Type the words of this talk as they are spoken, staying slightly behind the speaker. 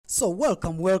So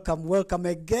welcome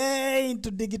again to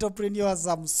DIGITO PRENEURS.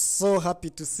 I'm so happy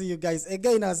to see you guys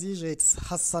again. As usual, it's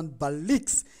Hassan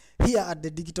Balix here at the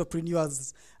DIGITO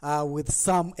PRENEURS with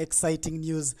some exciting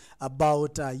news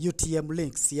about UTM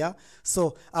links. Yeah.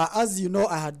 So as you know,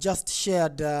 I had just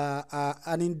shared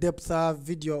an in-depth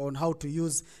video on how to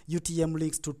use UTM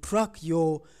links to track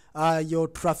your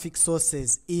traffic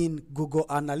sources in Google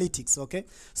Analytics. Okay.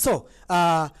 So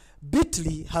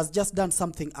Bitly has just done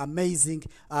something amazing.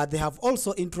 They have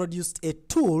also introduced a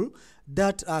tool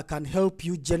that can help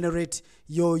you generate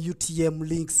your UTM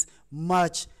links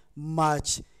much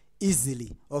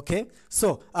easily. Okay,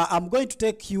 so I'm going to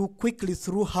take you quickly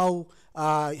through how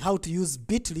to use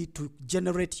Bitly to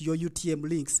generate your UTM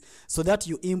links so that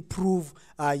you improve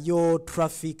your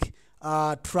traffic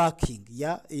tracking,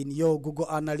 yeah, in your Google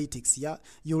Analytics. Yeah,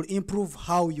 you'll improve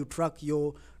how you track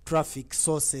your traffic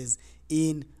sources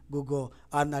in Google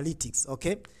Analytics.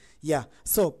 Okay, yeah.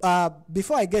 So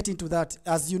before I get into that,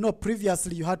 as you know,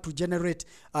 previously you had to generate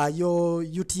your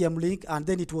UTM link, and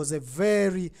then it was a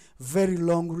very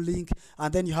long link,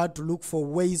 and then you had to look for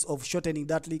ways of shortening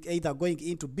that link, either going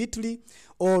into Bitly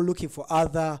or looking for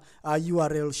other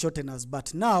URL shorteners.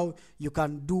 But now you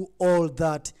can do all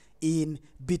that in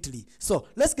Bitly. So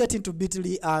let's get into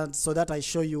Bitly, and so that I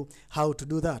show you how to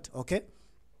do that. Okay.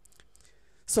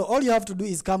 So all you have to do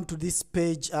is come to this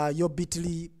page, your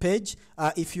Bitly page.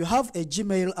 If you have a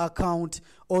Gmail account,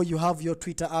 or you have your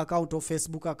Twitter account or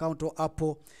Facebook account or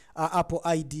Apple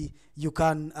ID, you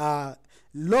can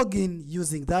log in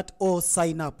using that or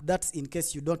sign up. That's in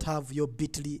case you don't have your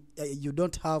Bitly, you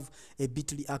don't have a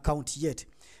Bitly account yet.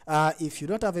 If you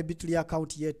don't have a Bitly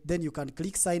account yet, then you can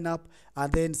click sign up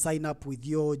and then sign up with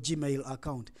your Gmail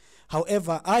account.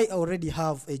 However, I already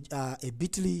have a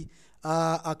Bitly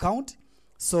account.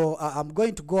 So I'm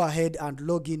going to go ahead and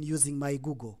log in using my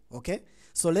Google. Okay,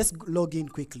 so let's log in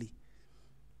quickly.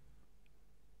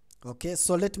 Okay,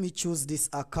 so let me choose this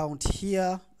account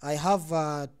here. I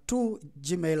have two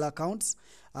Gmail accounts.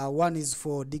 One is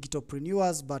for DIGITO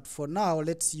PRENEURS, but for now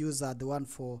let's use the one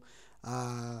for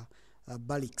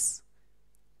Balix.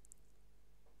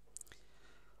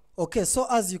 Okay, so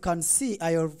as you can see,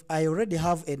 I already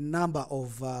have a number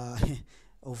of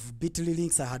of Bitly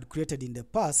links I had created in the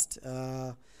past.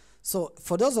 So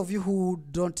for those of you who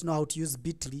don't know how to use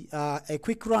Bitly, a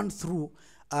quick run through.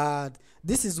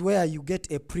 This is where you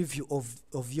get a preview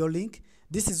of your link.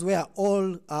 This is where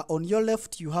all on your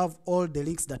left you have all the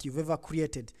links that you've ever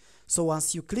created. So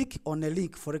once you click on a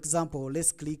link, for example,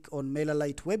 let's click on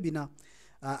MailerLite webinar.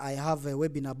 I have a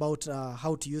webinar about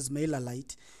how to use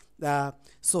MailerLite.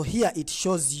 So here it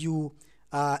shows you,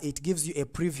 it gives you a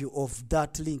preview of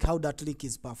that link, how that link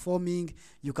is performing.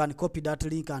 You can copy that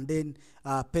link and then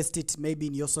paste it maybe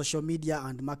in your social media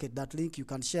and market that link. You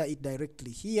can share it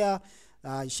directly here,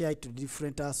 share it to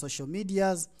different social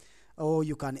medias, or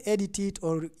you can edit it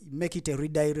or make it a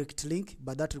redirect link,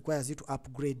 but that requires you to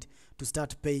upgrade to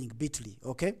start paying Bitly.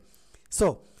 Okay,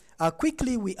 so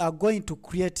quickly we are going to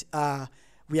create a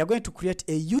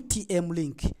UTM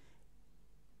link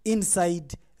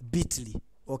inside Bitly.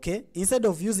 Okay, instead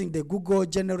of using the Google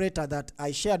generator that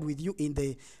I shared with you in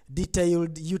the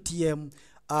detailed UTM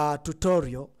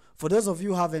tutorial. For those of you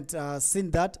who haven't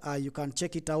seen that, you can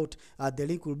check it out. The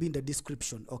link will be in the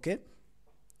description. Okay,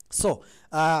 so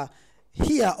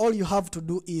here all you have to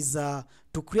do is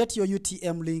to create your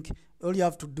UTM link. All you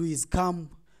have to do is come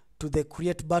to the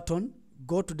create button,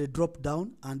 go to the drop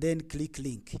down, and then click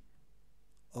link.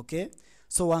 Okay,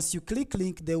 so once you click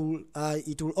link, they will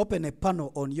it will open a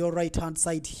panel on your right hand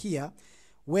side here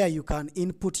where you can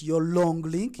input your long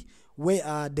link,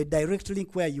 where the direct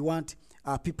link where you want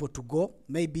people to go,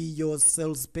 maybe your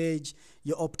sales page,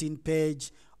 your opt-in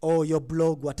page, or your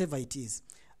blog, whatever it is.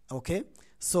 Okay,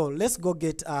 so let's go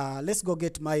get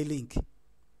my link.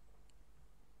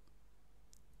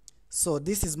 So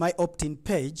this is my opt-in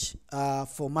page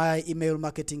for my email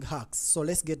marketing hacks. So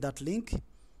let's get that link.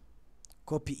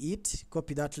 Copy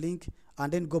that link,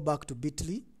 and then go back to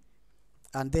Bitly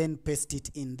and then paste it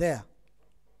in there.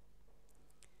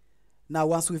 Now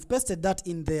once we've pasted that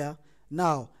in there,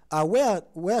 now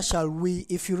where shall we,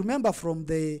 if you remember from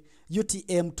the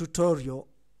UTM tutorial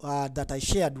that I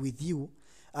shared with you,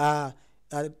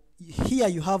 here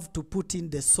you have to put in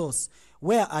the source.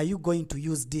 Where are you going to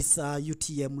use this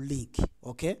UTM link?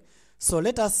 Okay, so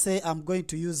let us say I'm going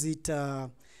to use it,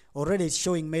 already it's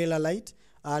showing MailerLite.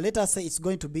 Let us say it's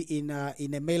going to be in a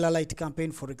MailerLite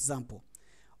campaign, for example.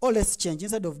 Or let's change,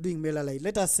 instead of doing MailerLite,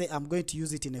 let us say I'm going to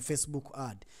use it in a Facebook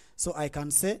ad. So I can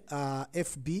say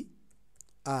FB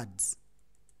ads.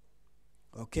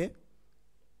 Okay,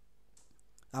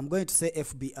 I'm going to say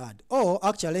FB ad, or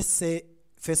actually let's say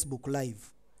Facebook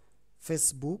Live.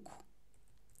 Facebook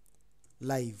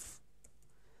Live.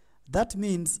 That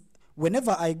means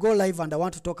whenever I go live and I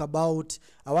want to talk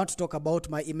about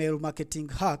my email marketing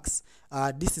hacks,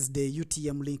 this is the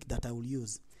UTM link that I will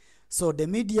use. So the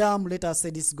medium, let us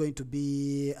say this is going to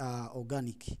be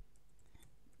organic.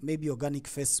 Maybe organic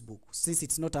Facebook. Since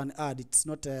it's not an ad, it's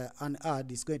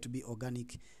going to be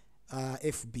organic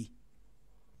FB.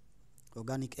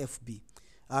 Organic FB.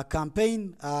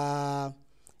 Campaign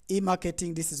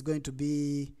e-marketing, this is going to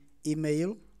be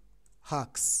email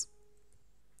hacks.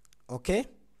 Okay?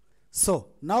 So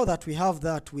now that we have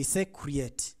that, we say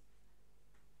create.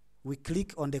 We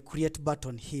click on the create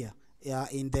button here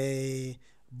in the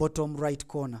bottom right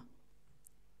corner.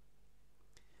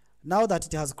 Now that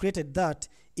it has created that,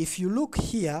 if you look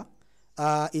here,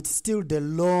 it's still the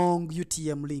long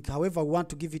UTM link. However, we want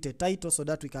to give it a title so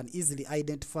that we can easily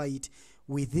identify it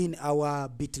within our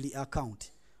Bitly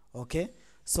account. Okay,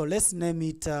 so let's name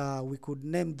it, we could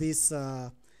name this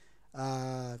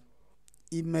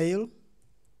email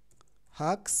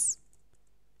hacks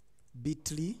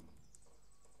Bitly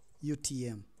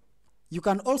UTM. You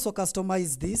can also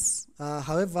customize this.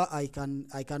 However, I can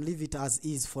leave it as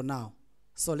is for now.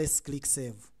 So let's click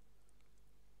save.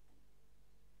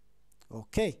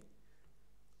 Okay.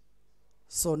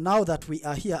 So now that we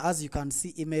are here, as you can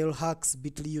see, email hacks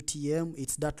Bitly UTM,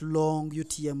 it's that long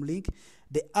UTM link.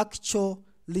 The actual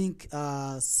link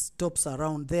stops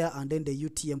around there, and then the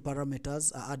UTM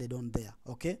parameters are added on there.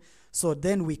 Okay. So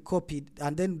then we copied,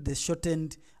 and then the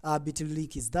shortened Bitly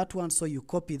link is that one. So you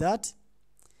copy that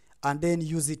and then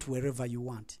use it wherever you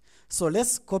want. So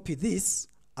let's copy this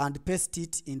and paste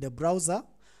it in the browser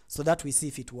so that we see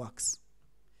if it works.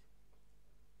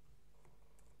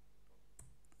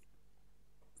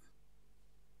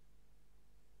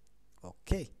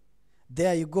 Okay,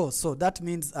 there you go. So that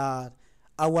means our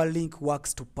link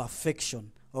works to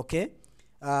perfection. Okay,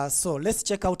 so let's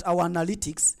check out our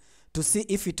analytics to see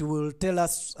if it will tell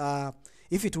us,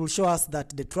 if it will show us that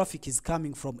the traffic is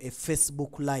coming from a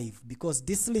Facebook Live, because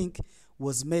this link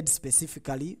was made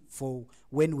specifically for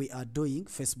when we are doing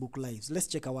Facebook Lives. Let's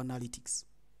check our analytics.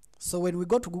 So when we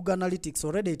go to Google Analytics,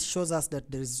 already it shows us that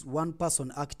there is one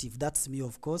person active. That's me,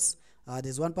 of course.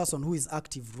 There's one person who is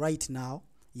active right now.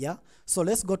 Yeah. So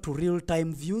let's go to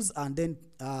real-time views and then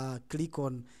click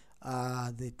on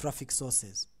the traffic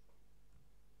sources.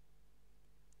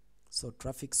 So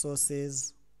traffic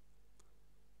sources.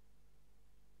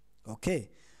 Okay.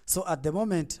 So at the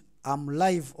moment, I'm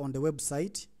live on the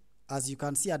website. As you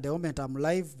can see, at the moment, I'm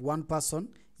live, one person.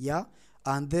 Yeah.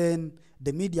 And then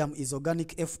the medium is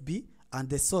organic FB and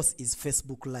the source is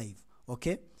Facebook Live.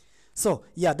 Okay. So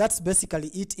yeah, that's basically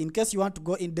it. In case you want to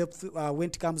go in depth when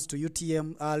it comes to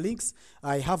UTM links,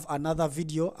 I have another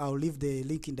video. I'll leave the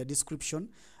link in the description.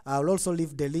 I'll also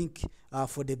leave the link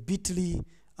for the Bitly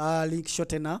link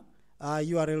shortener,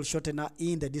 URL shortener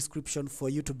in the description for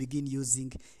you to begin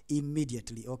using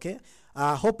immediately. Okay.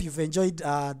 I hope you've enjoyed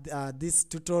this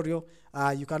tutorial.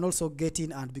 You can also get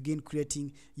in and begin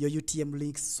creating your UTM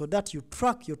links so that you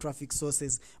track your traffic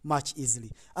sources much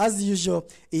easily. As usual,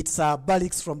 it's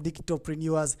Balix from DIGITO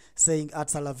PRENEURS saying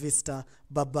hasta la vista.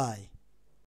 Bye-bye.